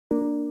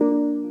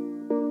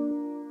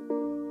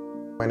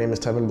My name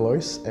is Tevin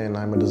Blois, and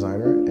I'm a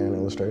designer and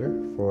illustrator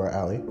for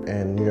ALLEY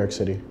in New York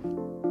City.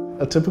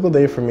 A typical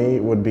day for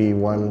me would be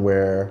one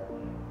where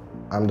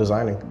I'm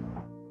designing.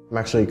 I'm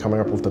actually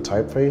coming up with the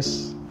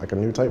typeface, like a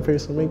new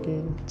typeface I'm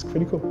making. It's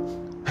pretty cool.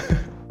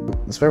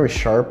 It's very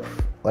sharp,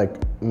 like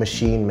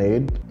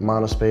machine-made,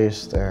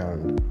 monospaced,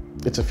 and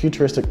it's a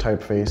futuristic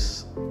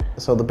typeface.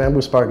 So the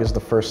Bamboo Spark is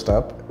the first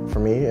step for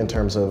me in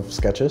terms of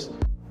sketches.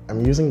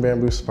 I'm using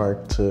Bamboo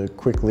Spark to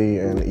quickly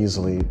and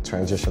easily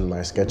transition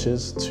my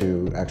sketches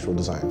to actual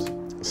designs.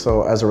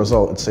 So as a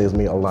result, it saves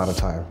me a lot of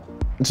time.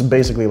 It's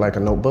basically like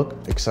a notebook,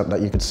 except that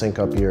you could sync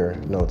up your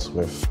notes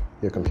with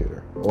your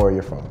computer or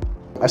your phone.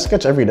 I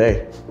sketch every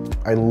day.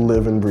 I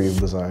live and breathe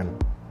design.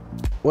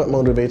 What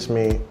motivates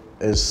me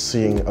is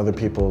seeing other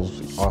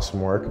people's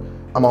awesome work.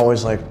 I'm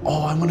always like,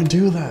 oh, I want to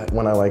do that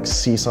when I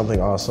see something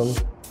awesome.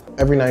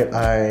 Every night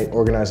I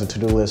organize a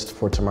to-do list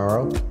for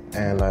tomorrow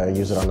and I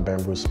use it on the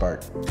Bamboo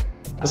Spark.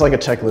 It's like a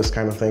checklist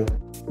kind of thing.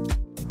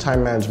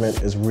 Time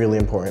management is really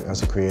important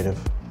as a creative.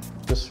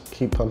 Just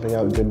keep pumping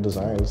out good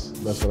designs.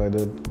 That's what I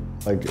did,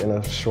 in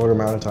a short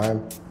amount of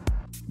time.